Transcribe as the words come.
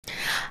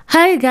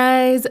Hi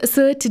guys,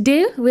 so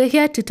today we're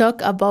here to talk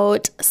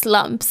about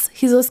slumps.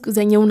 Hizo siku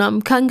zenye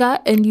unamkanga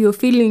and you're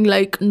feeling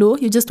like no,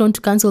 you just want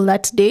to cancel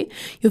that day.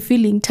 You're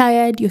feeling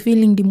tired, you're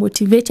feeling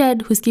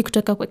demotivated, husikii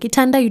kutoka kwa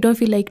kitanda, you don't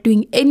feel like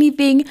doing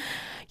anything.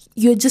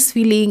 You're just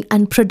feeling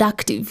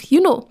unproductive.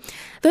 You know,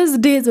 those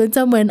days when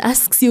someone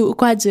asks you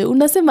ukwaje,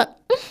 unasema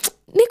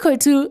Niko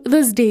too,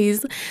 those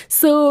days.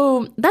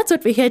 So that's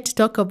what we're here to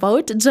talk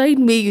about.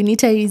 Join me,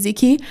 Unita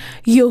Riziki,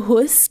 your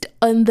host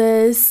on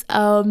this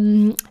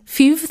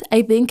fifth,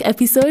 I think,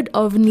 episode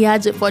of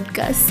Niaje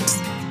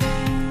Podcast.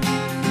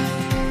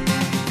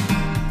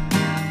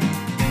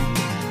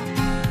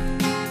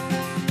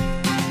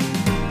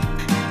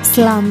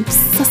 Slumps.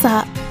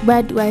 Sasa,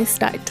 where do I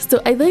start? So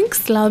I think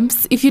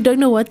slumps, if you don't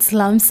know what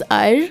slumps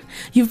are,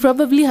 you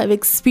probably have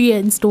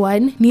experienced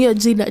one. Niyo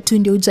jina tu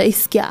ndio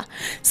hujaisikia.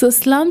 So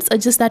slumps are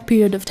just that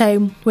period of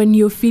time when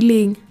you're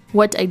feeling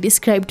what I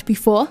described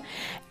before.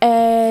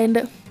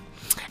 And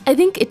I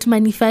think it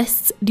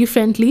manifests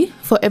differently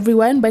for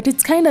everyone, but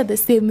it's kind of the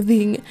same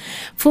thing.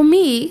 For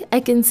me, I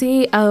can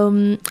say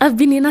I've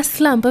been in a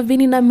slump. I've been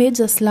in a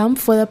major slump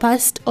for the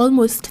past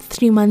almost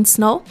 3 months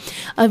now.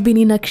 I've been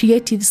in a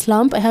creative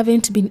slump. I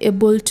haven't been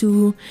able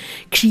to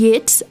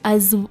create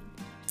as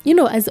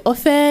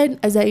often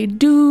as I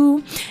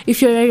do.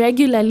 If you're a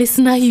regular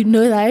listener, you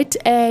know that.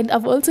 And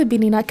I've also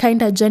been in a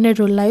kind of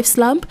general life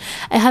slump.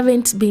 I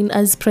haven't been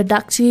as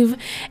productive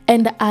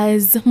and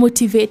as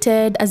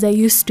motivated as I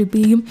used to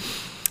be.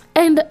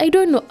 And I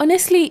don't know,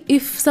 honestly,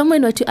 if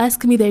someone were to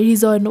ask me the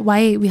reason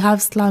why we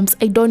have slumps,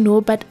 I don't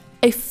know, but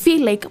I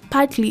feel like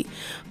partly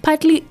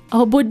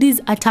our bodies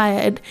are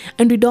tired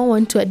and we don't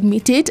want to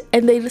admit it,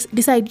 and they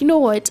decide, you know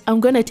what, I'm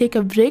gonna take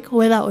a break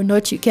whether or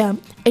not you can.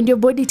 And your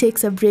body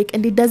takes a break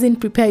and it doesn't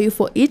prepare you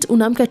for it.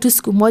 Unaamka tu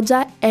siku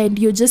moja and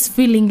you're just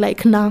feeling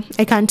like, nah,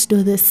 I can't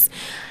do this.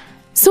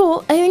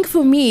 So I think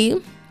for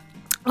me,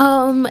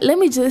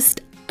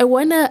 I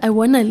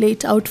wanna lay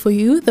it out for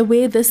you the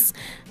way this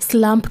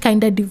slump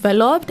kind of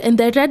developed and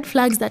the red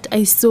flags that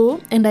I saw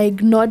and I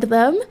ignored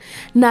them.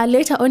 Now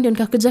later on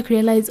nikakuja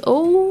realize,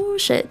 oh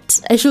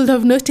shit, I should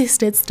have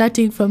noticed it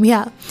starting from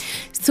here.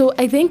 So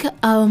I think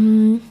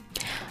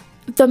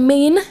the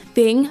main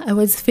thing I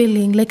was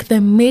feeling, like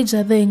the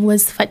major thing,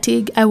 was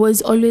fatigue. I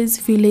was always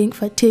feeling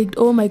fatigued.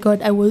 Oh my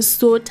god, I was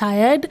so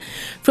tired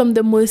from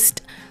the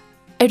most,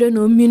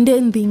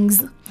 mundane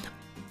things.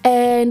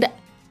 And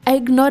I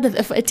ignored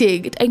the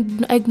fatigue. I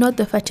ignored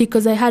the fatigue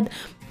because I had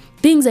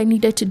things I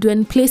needed to do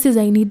and places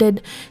I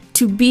needed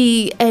to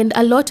be and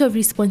a lot of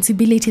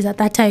responsibilities at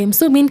that time.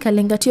 So me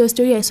Kalenga, to your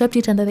story, I swept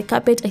it under the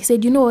carpet. I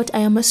said, you know what, I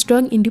am a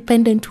strong,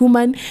 independent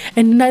woman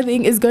and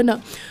nothing is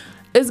gonna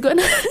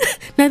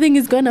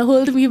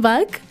hold me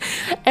back.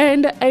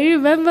 And I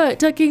remember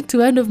talking to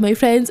one of my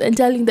friends and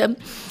telling them,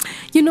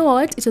 you know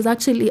what, it was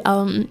actually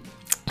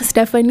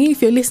Stephanie,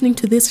 if you're listening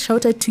to this,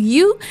 shout out to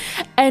you.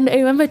 And I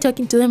remember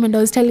talking to them and I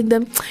was telling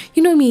them,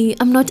 you know me,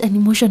 I'm not an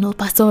emotional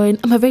person.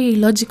 I'm a very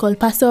logical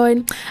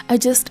person. I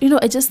just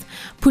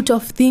put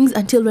off things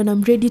until when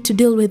I'm ready to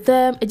deal with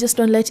them. I just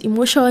don't let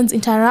emotions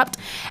interrupt.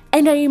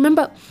 And I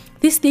remember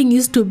this thing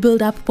used to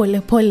build up pole,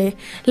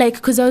 like,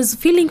 because I was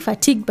feeling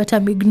fatigued, but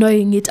I'm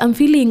ignoring it. I'm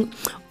feeling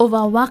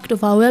overworked,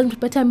 overwhelmed,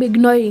 but I'm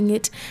ignoring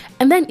it.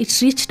 And then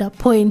it reached a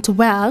point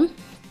where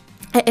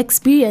I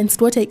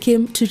experienced what I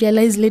came to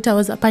realize later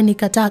was a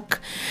panic attack.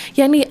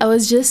 Yani, I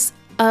was just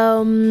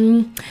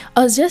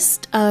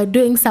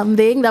doing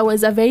something that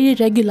was a very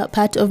regular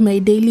part of my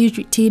daily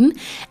routine,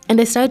 and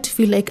I started to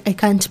feel like I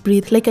can't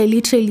breathe. Like I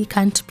literally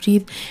can't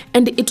breathe.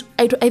 And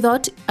I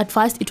thought at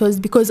first it was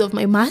because of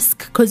my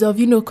mask, because of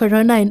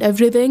corona and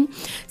everything.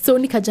 So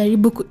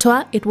nikajaribu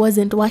kutoa, it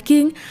wasn't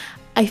working.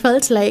 I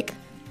felt like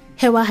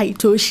hewa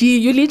haitoshi.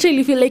 You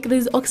literally feel like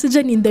there's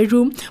oxygen in the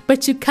room,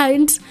 but you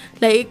can't,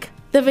 like,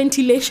 the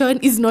ventilation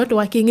is not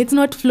working. It's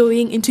not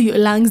flowing into your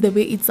lungs the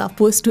way it's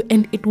supposed to.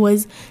 And it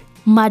was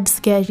mad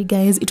scary,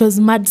 guys. It was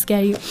mad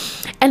scary.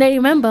 And I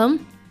remember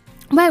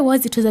where I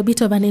was, it was a bit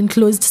of an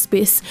enclosed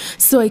space.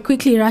 So I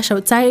quickly rush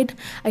outside.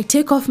 I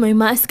take off my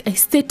mask. I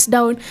sit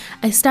down.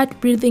 I start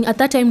breathing. At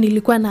that time,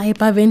 nilikuwa na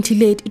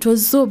hyperventilate. It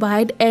was so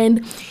bad.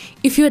 And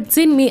if you had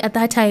seen me at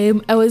that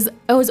time, I was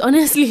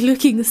honestly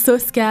looking so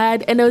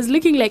scared. And I was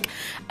looking like,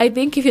 I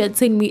think if you had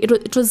seen me,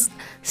 it was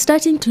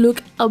starting to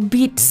look a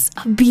bit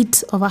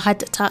of a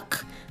heart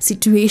attack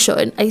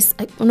situation.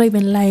 I'm not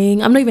even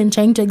lying. I'm not even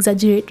trying to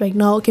exaggerate right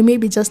now. Okay,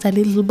 maybe just a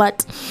little,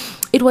 but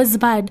it was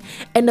bad.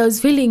 And I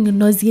was feeling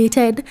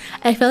nauseated.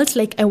 I felt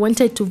like I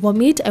wanted to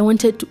vomit. I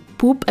wanted to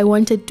poop. I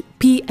wanted to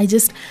pee.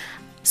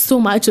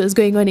 So much was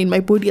going on in my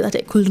body that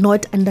I could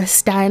not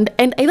understand.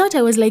 And I thought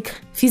I was like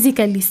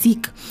physically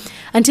sick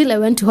until I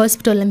went to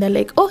hospital and they're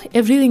like, oh,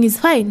 everything is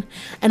fine.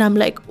 And I'm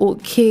like,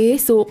 okay.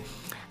 So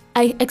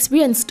I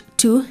experienced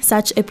 2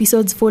 such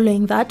episodes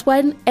following that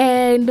one.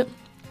 And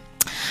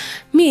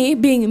me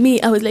being me,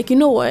 I was like, you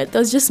know what,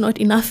 there's just not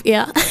enough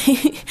air.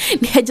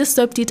 I just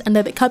swept it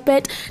under the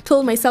carpet,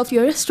 told myself,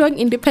 you're a strong,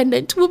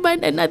 independent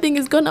woman and nothing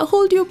is gonna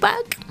hold you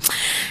back.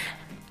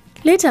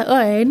 Later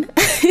on,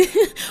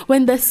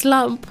 when the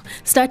slump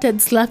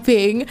started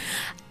slapping,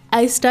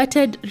 I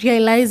started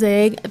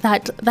realizing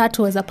that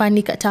was a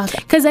panic attack,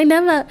 because I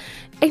never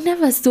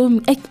saw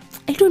me.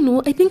 I don't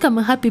know, I think I'm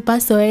a happy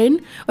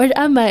person, or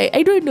am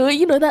I don't know,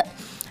 that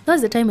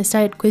was the time I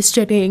started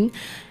questioning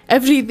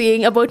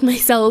everything about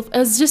myself. I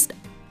was just,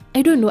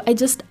 I don't know,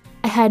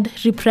 I had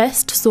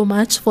repressed so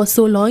much for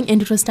so long,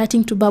 and it was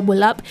starting to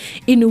bubble up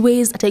in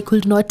ways that I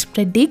could not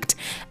predict,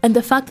 and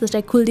the fact that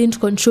I couldn't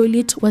control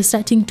it was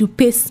starting to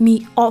piss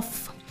me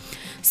off.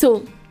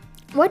 So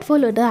what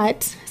followed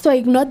that, so I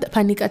ignored the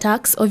panic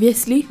attacks,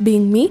 obviously,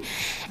 being me.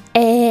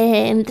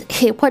 And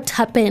what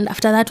happened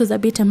after that was a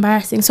bit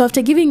embarrassing. So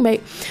after giving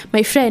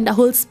my friend a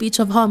whole speech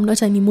of how I'm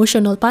not an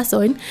emotional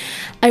person,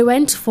 I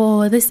went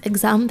for this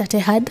exam that I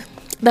had.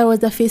 That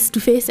was a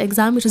face-to-face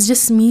exam. It was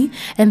just me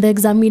and the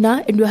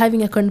examiner, and we were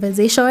having a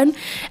conversation.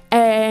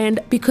 And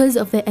because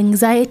of the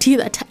anxiety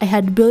that I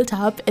had built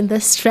up and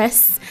the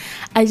stress,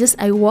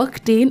 I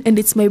walked in, and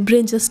it's my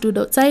brain just stood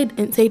outside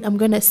and said, I'm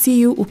gonna see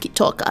you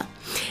ukitoka.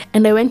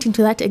 And I went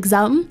into that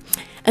exam,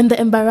 and the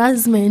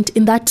embarrassment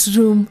in that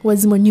room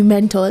was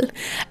monumental.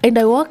 And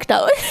I walked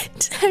out.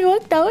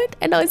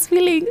 And I was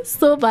feeling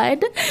so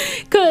bad,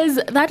 because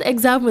that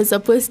exam was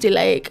supposed to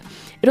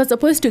it was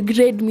supposed to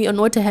grade me on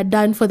what I had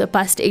done for the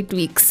past 8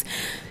 weeks.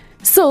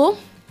 So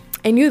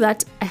I knew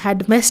that I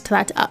had messed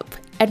that up,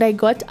 and I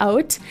got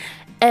out,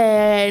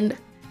 and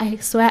I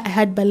swear I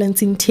had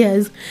balancing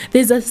tears.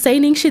 There's a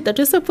signing sheet that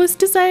you're supposed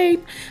to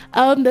sign,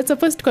 that's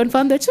supposed to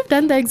confirm that you've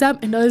done the exam,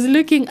 and I was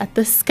looking at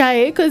the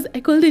sky because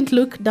I couldn't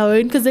look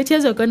down because the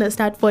tears were gonna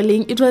start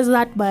falling. It was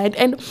that bad.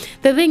 And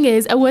the thing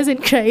is, I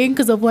wasn't crying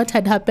because of what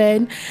had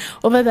happened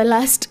over the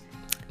last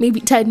maybe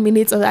 10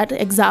 minutes of that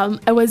exam.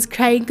 I was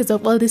crying because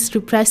of all these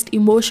repressed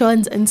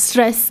emotions and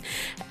stress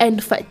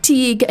and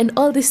fatigue and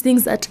all these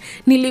things that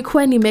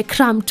nilikuwa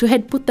nimecram to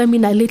had put them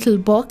in a little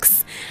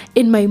box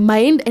in my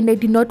mind, and I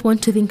did not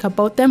want to think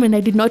about them, and I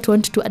did not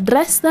want to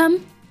address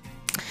them.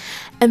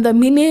 And the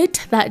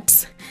minute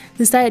that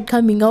they started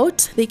coming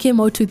out, they came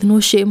out with no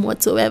shame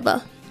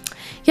whatsoever.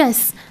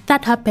 Yes,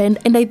 that happened,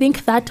 and I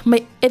think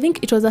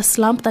it was a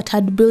slump that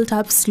had built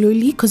up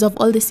slowly because of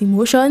all these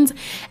emotions,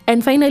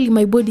 and finally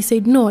my body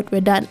said, "No, what,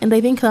 we're done." And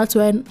I think that's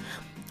when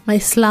my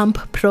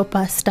slump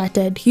proper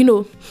started,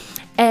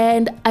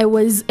 And I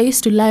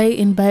used to lie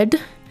in bed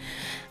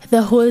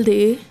the whole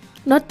day,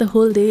 not the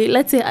whole day,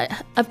 let's say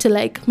up to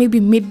maybe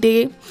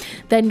midday,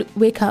 then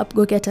wake up,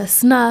 go get a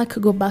snack,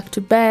 go back to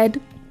bed,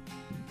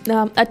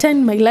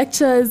 attend my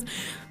lectures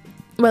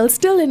while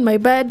still in my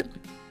bed.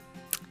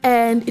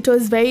 And it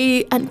was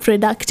very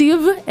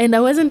unproductive, and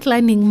I wasn't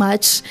learning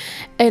much,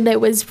 and I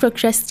was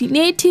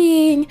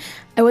procrastinating.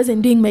 I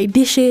wasn't doing my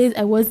dishes.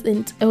 I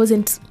wasn't,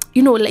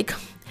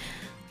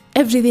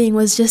 everything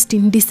was just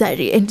in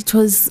disarray, and it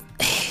was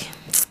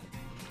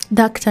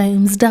dark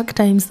times,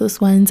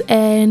 those ones.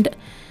 And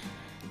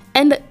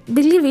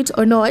believe it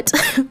or not,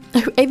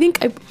 I think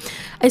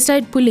I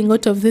started pulling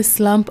out of this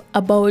slump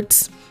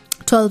about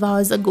 12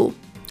 hours ago.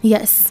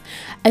 Yes,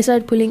 I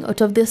started pulling out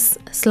of this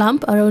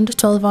slump around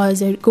 12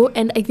 hours ago,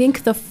 and I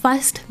think the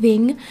first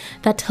thing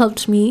that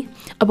helped me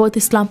about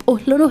this slump,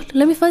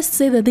 let me first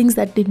say the things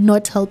that did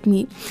not help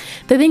me.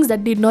 The things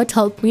that did not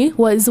help me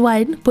was,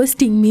 one,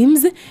 posting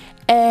memes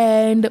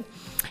and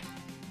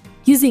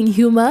using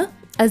humor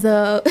as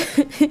a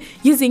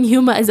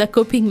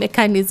coping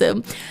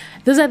mechanism.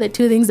 Those are the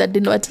two things that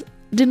did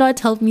not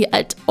help me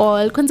at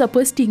all. Kwanza,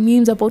 posting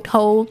memes about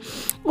how,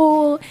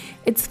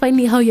 it's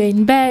funny how you're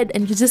in bed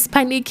and you're just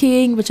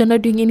panicking, but you're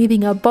not doing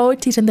anything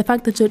about it, and the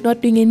fact that you're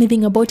not doing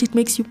anything about it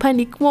makes you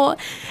panic more,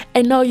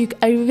 and now you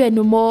are even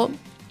more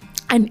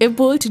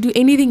unable to do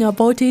anything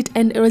about it.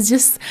 And it was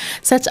just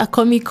such a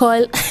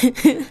comical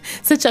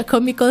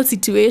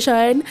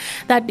situation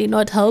that did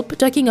not help.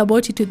 Talking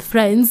about it with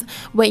friends,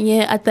 when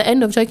you're at the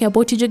end of talking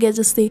about it, you guys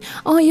just say,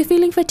 "Oh, you're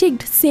feeling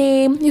fatigued?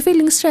 Same. You're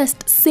feeling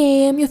stressed?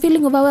 Same. You're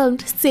feeling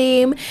overwhelmed?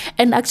 Same."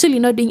 And actually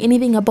not doing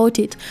anything about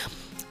it.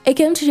 I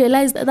came to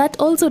realize that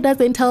also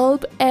doesn't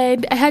help,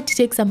 and I had to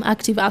take some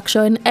active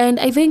action. And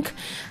I think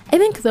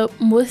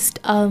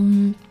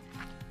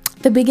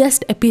the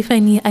biggest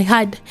epiphany I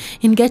had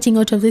in getting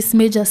out of this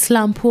major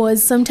slump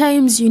was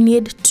sometimes you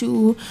need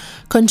to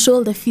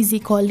control the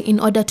physical in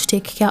order to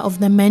take care of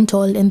the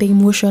mental and the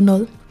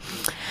emotional.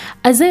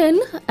 As in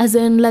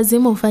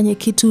lazima ufanye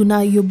kitu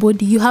na your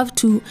body. You have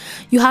to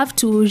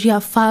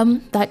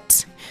reaffirm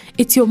that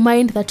it's your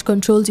mind that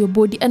controls your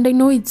body. And I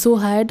know it's so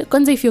hard.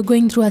 Kwanza, if you're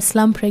going through a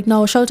slump right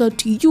now, shout out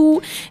to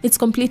you. It's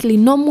completely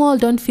normal.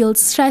 Don't feel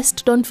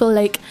stressed. Don't feel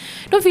like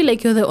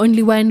you're the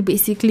only one,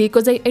 basically.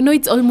 Because I know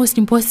it's almost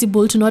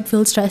impossible to not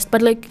feel stressed.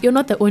 But you're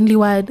not the only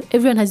one.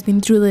 Everyone has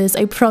been through this,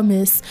 I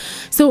promise.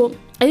 So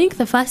I think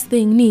the first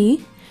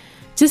thing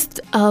just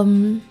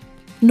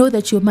know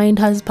that your mind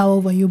has power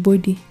over your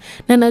body.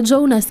 Na najua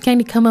unasikia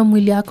ni kama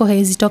mwili yako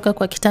haiwezi toka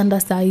kwa kitanda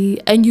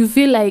sahi, and you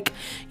feel like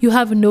you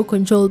have no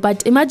control,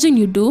 but imagine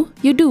you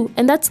do.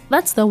 And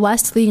that's the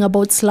worst thing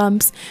about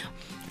slumps.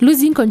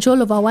 Losing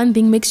control over one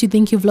thing makes you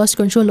think you've lost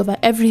control over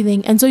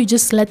everything, and so you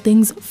just let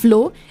things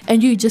flow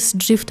and you just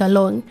drift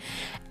along.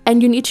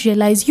 and you need to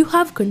realize you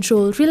have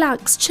control.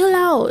 Relax, chill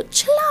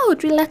out,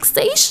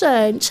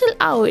 relaxation, chill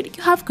out.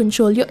 You have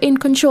control, you're in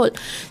control.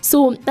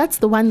 So that's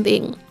the one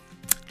thing.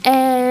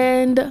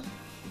 And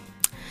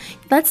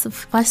that's the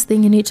first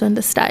thing you need to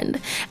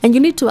understand. And you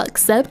need to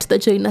accept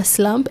that you're in a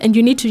slump, and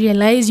you need to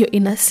realize you're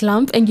in a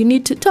slump, and you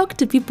need to talk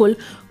to people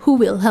who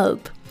will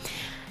help.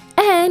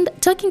 And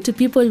talking to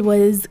people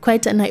was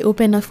quite an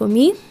eye-opener for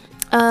me.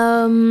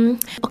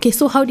 Okay,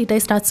 so how did I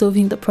start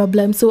solving the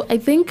problem? So I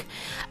think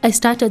I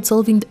started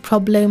solving the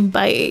problem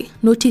by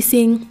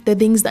noticing the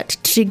things that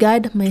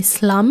triggered my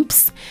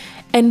slumps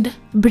and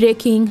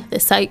breaking the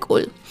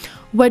cycle.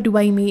 What do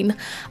I mean?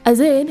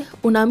 As in,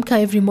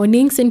 unaamka every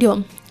morning,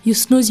 sindio, you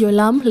snooze your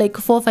alarm like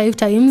 4 or 5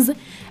 times,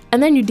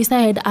 and then you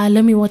decide,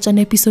 let me watch an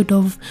episode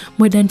of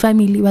Modern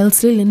Family while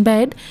still in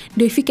bed.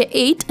 Do you fika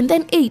 8, and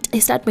then 8, I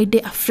start my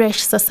day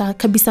afresh, sasa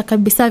kabisa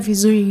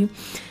vizuri.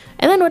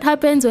 And then what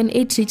happens when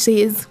 8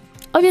 reaches?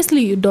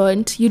 Obviously you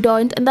don't,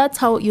 and that's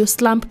how your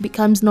slump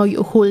becomes now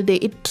your whole day.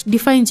 It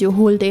defines your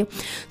whole day.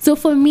 So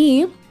for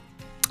me,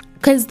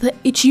 because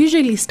it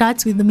usually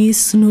starts with me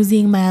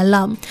snoozing my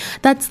alarm.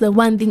 That's the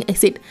one thing I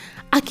said,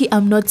 Aki,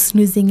 I'm not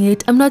snoozing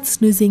it.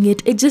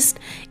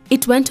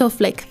 It went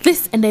off like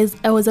this, and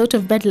I was out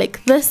of bed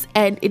like this,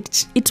 and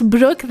it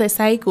broke the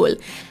cycle.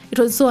 It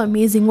was so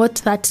amazing what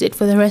that did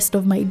for the rest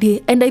of my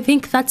day. And I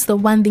think that's the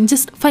one thing.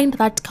 Just find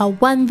that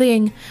one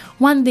thing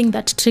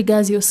that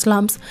triggers your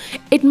slumps.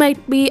 It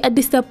might be a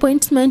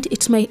disappointment.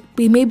 It might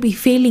be maybe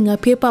failing a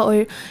paper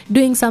or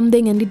doing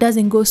something and it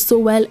doesn't go so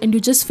well, and you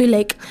just feel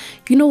like,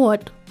 you know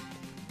what?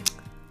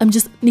 I'm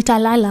just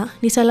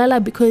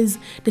nitalala because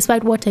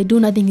despite what I do,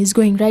 nothing is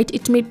going right.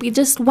 It may be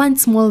just one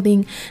small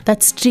thing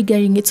that's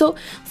triggering it. So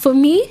for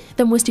me,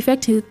 the most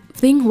effective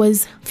thing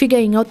was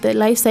figuring out the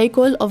life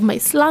cycle of my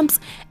slumps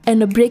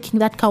and breaking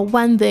that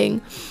one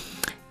thing.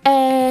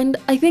 And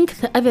I think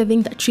the other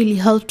thing that really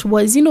helped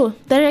was, the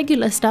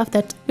regular stuff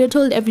that we're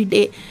told every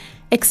day: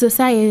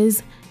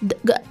 exercise,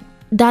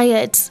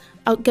 diet,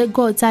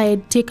 go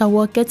outside, take a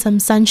walk, get some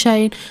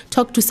sunshine,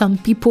 talk to some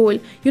people,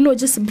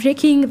 just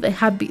breaking the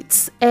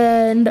habits.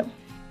 And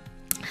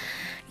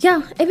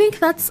yeah, I think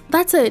that's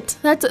it.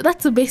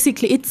 That's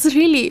basically, it's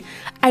really,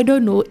 I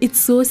don't know, it's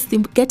so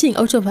simple. Getting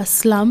out of a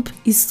slump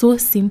is so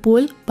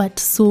simple but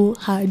so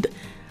hard.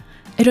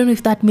 I don't know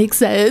if that makes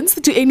sense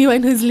to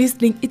anyone who's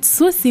listening. It's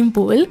so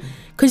simple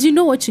because you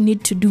know what you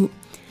need to do,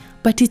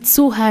 but it's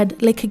so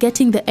hard, like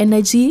getting the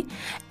energy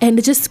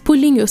and just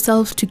pulling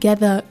yourself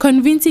together,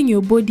 convincing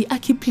your body,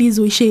 Aki, please,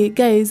 Oshe,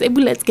 guys,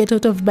 let's get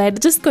out of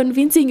bed. Just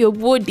convincing your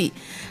body.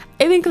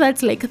 I think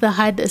that's like the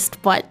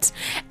hardest part.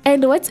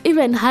 And what's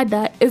even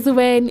harder is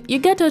when you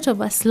get out of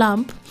a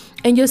slump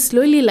and you're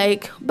slowly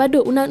like,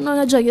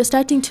 you're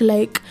starting to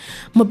like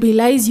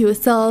mobilize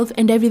yourself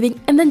and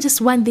everything, and then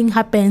just one thing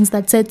happens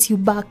that sets you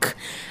back.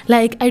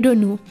 Like, I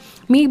don't know,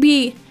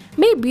 maybe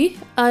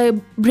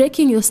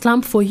breaking your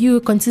slump for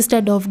you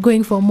consisted of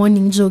going for a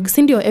morning jog,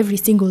 every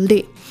single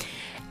day.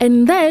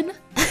 And then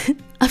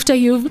after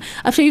you've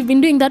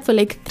been doing that for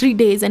like 3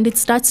 days and it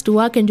starts to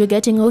work and you're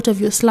getting out of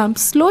your slump,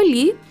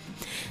 slowly,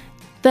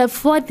 the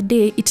 4th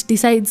day, it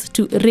decides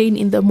to rain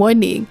in the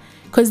morning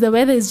because the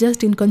weather is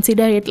just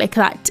inconsiderate like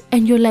that.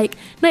 And you're like,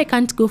 no, I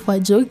can't go for a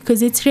jog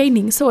because it's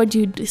raining. So what do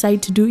you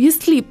decide to do? You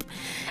sleep.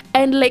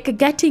 And like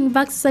getting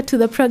back to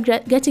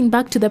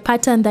the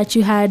pattern that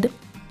you had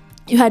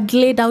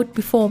laid out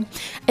before.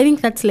 I think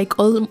that's like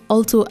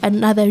also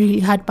another really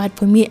hard part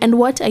for me. And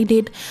what I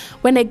did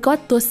when I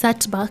got those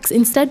setbacks,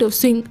 instead of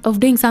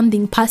doing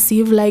something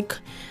passive like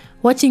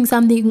watching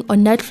something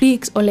on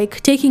Netflix or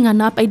like taking a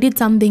nap, I did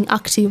something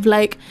active.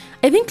 Like,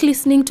 I think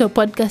listening to a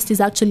podcast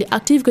is actually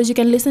active because you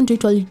can listen to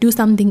it while you do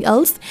something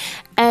else.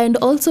 And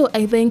also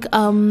I think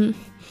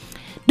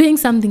doing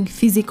something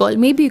physical.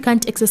 Maybe you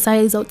can't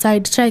exercise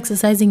outside, try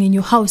exercising in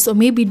your house, or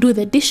maybe do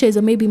the dishes,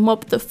 or maybe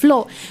mop the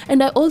floor.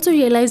 And I also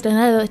realized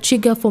another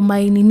trigger for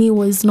my nini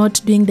was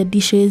not doing the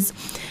dishes.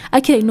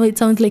 Okay, I know it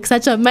sounds like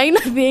such a minor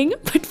thing,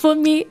 but for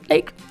me,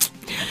 like,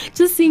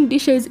 just seeing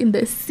dishes in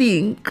the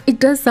sink, it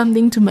does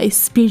something to my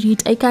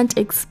spirit. I can't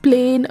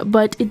explain,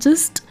 but it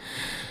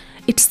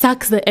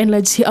sucks the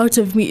energy out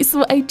of me.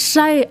 So I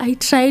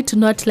try to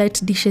not let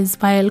dishes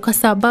pile, kwa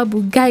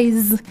sababu,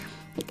 guys,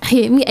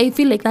 I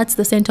feel like that's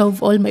the center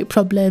of all my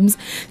problems.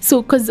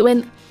 So because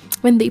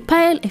when they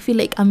pile, I feel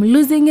like I'm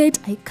losing it.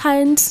 I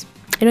don't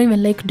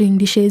even like doing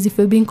dishes, if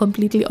we're being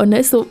completely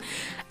honest. So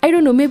I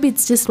don't know, maybe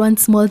it's just one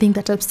small thing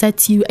that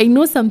upsets you. I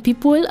know some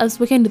people, I've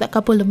spoken with a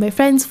couple of my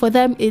friends, for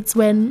them it's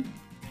when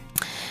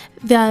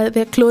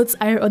their clothes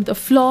are on the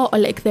floor, or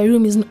like their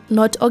room is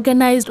not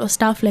organized or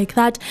stuff like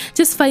that.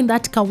 Just find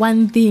that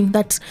one thing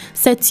that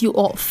sets you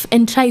off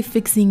and try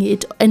fixing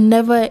it, and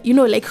never,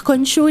 like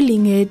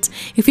controlling it.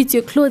 If it's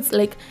your clothes,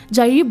 like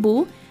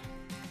jaribu,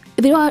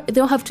 they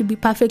don't have to be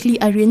perfectly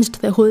arranged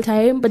the whole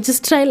time, but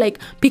just try like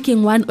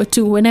picking 1 or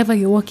 2 whenever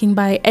you're walking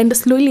by and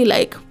slowly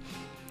like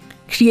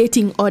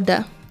creating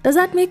order. Does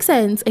that make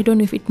sense? I don't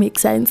know if it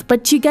makes sense,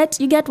 but you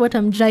get what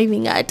I'm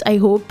driving at, I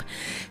hope.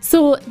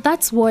 So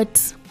that's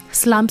what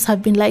slumps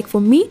have been like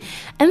for me.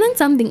 And then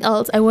something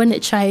else I want to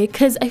try,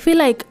 because I feel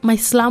like my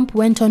slump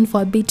went on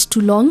for a bit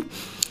too long.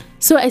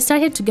 So I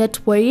started to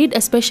get worried,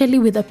 especially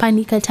with the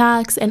panic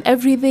attacks and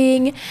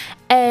everything.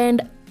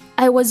 And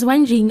I was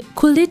wondering,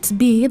 could it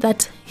be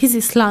that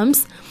his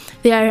slumps,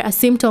 they are a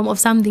symptom of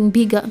something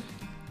bigger?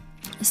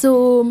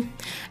 So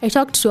I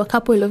talked to a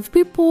couple of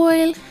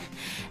people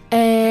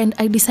and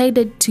I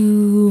decided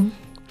to,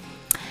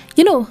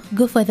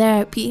 go for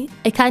therapy.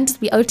 I can't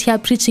be out here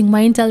preaching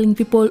mind, telling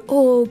people,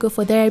 oh, go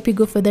for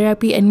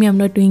therapy, and me, I'm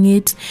not doing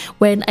it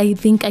when I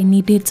think I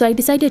need it. So I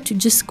decided to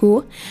just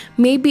go.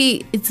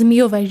 Maybe it's me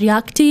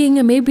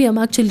overreacting. Maybe I'm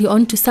actually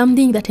onto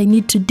something that I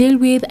need to deal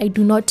with. I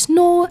do not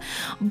know.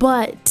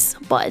 But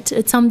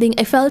it's something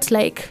I felt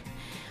like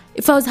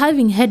if I was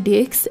having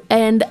headaches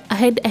and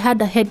I've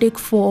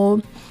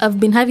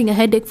been having a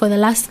headache for the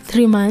last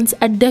 3 months,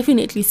 I'd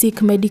definitely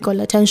seek medical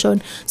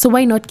attention. So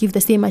why not give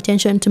the same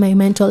attention to my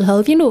mental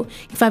health?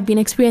 If I've been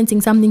experiencing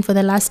something for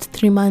the last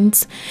 3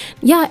 months.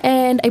 Yeah,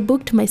 and I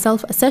booked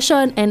myself a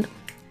session and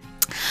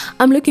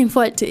I'm looking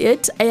forward to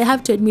it. I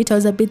have to admit I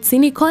was a bit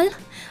cynical.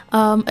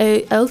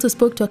 I also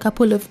spoke to a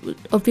couple of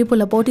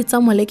people about it.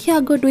 Some were like,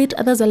 yeah, go do it.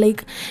 Others are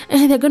like,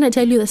 they're going to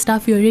tell you the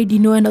stuff you already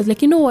know. And I was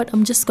like, you know what?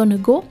 I'm just going to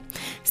go.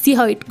 See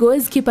how it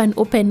goes. Keep an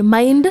open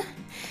mind.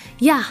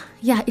 Yeah,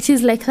 it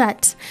is like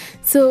that.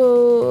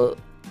 So,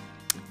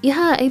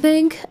 yeah, I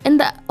think.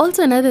 And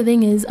also another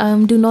thing is,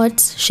 do not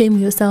shame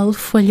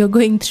yourself when you're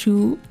going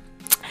through.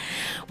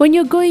 When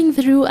you're going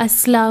through a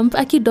slump,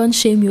 don't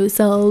shame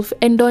yourself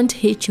and don't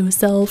hate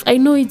yourself. I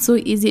know it's so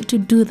easy to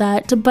do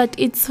that, but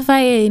it's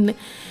fine.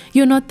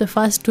 You're not the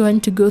first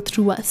one to go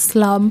through a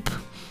slump.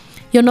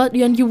 You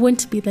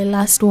won't be the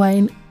last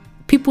one.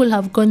 People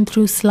have gone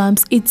through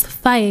slumps. It's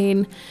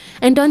fine.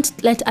 And don't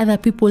let other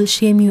people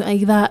shame you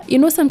either.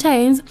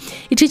 Sometimes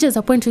it reaches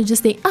a point to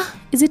just say,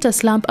 is it a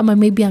slump? Or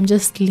maybe I'm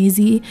just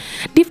lazy.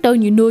 Deep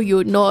down,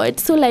 you're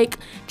not. So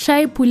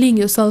try pulling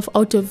yourself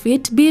out of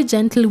it. Be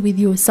gentle with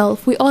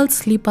yourself. We all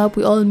slip up.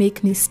 We all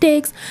make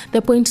mistakes.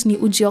 The point ni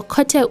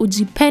ujiokote,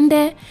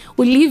 ujipende,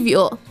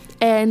 ulivyo.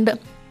 And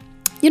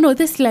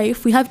this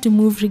life, we have to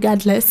move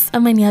regardless.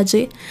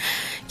 Amaniaje.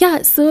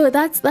 Yeah, so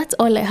that's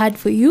all I had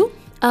for you.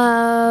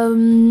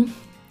 I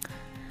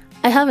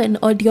have an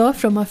audio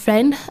from a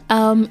friend.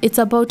 It's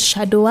about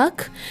shadow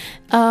work.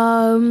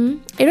 I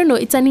don't know,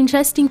 it's an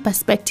interesting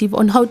perspective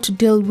on how to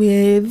deal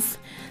with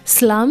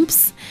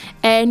slumps.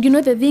 And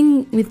the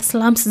thing with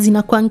slumps is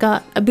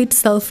zinakwanga a bit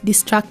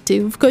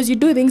self-destructive, because you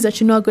do things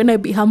that are going to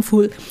be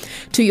harmful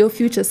to your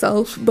future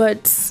self,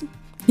 but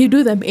you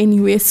do them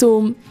anyway.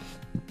 So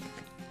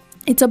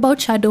it's about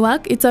shadow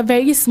work. It's a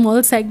very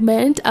small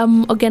segment.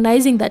 I'm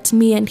organizing that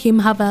me and him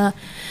have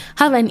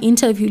an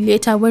interview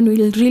later when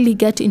we'll really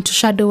get into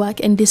shadow work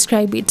and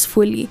describe it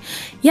fully.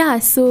 Yeah,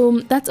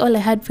 so that's all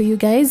I had for you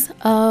guys.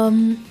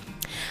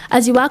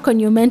 As you work on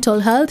your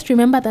mental health,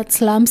 remember that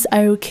slumps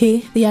are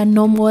okay. They are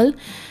normal.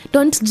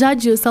 Don't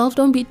judge yourself.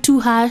 Don't be too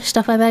harsh.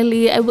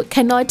 Tafadhali, I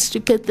cannot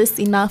repeat this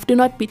enough. Do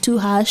not be too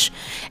harsh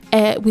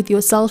with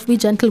yourself. Be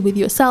gentle with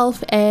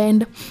yourself,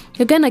 and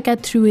you're gonna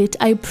get through it.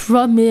 I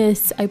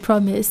promise.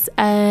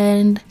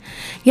 And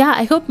yeah,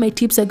 I hope my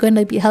tips are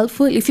gonna be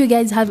helpful. If you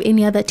guys have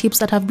any other tips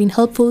that have been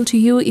helpful to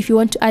you, if you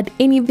want to add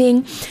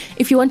anything,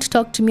 if you want to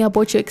talk to me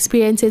about your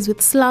experiences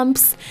with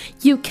slumps,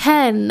 you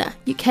can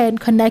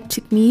connect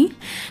with me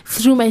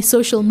through my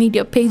social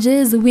media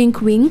pages.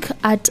 Wink wink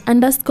at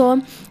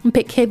 _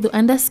 Mpekethu _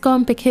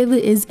 Mpekethu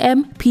is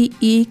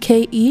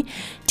MPEKETHU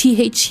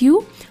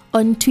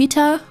on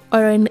Twitter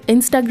or on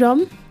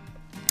Instagram.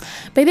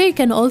 By the way, you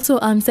can also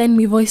send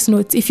me voice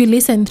notes if you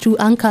listen through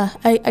Anchor.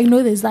 I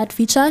know there's that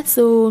feature,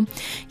 so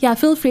yeah,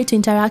 feel free to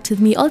interact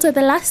with me. Also,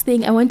 the last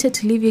thing I wanted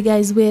to leave you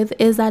guys with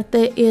is that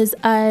there's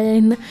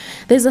an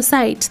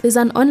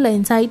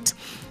online site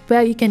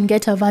where you can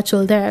get a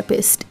virtual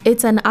therapist.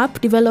 It's an app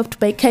developed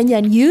by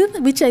Kenyan youth,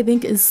 which I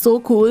think is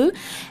so cool.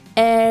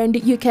 And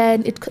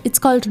it's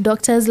called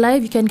Doctors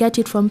Live. You can get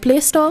it from Play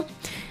Store.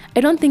 I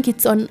don't think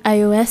it's on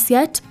iOS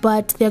yet,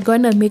 but they're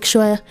gonna make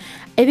sure,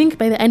 I think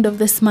by the end of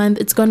this month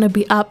it's gonna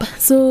be up.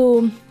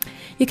 So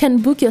you can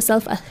book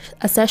yourself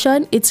a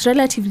session. It's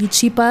relatively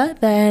cheaper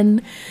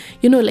than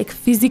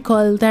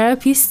physical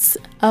therapists,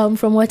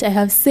 from what I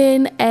have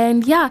seen.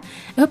 And yeah,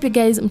 I hope you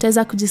guys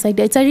mtaweza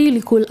kujisaidia. It's a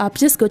really cool app.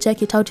 Just go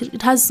check it out.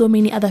 It has so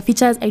many other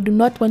features. I do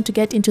not want to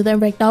get into them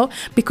right now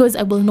because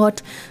I will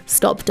not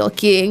stop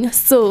talking.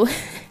 So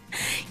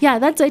yeah,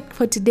 that's it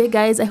for today,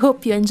 guys. I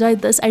hope you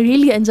enjoyed this. I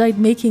really enjoyed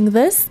making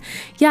this.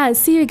 Yeah,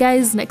 see you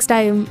guys next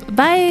time.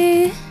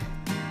 Bye.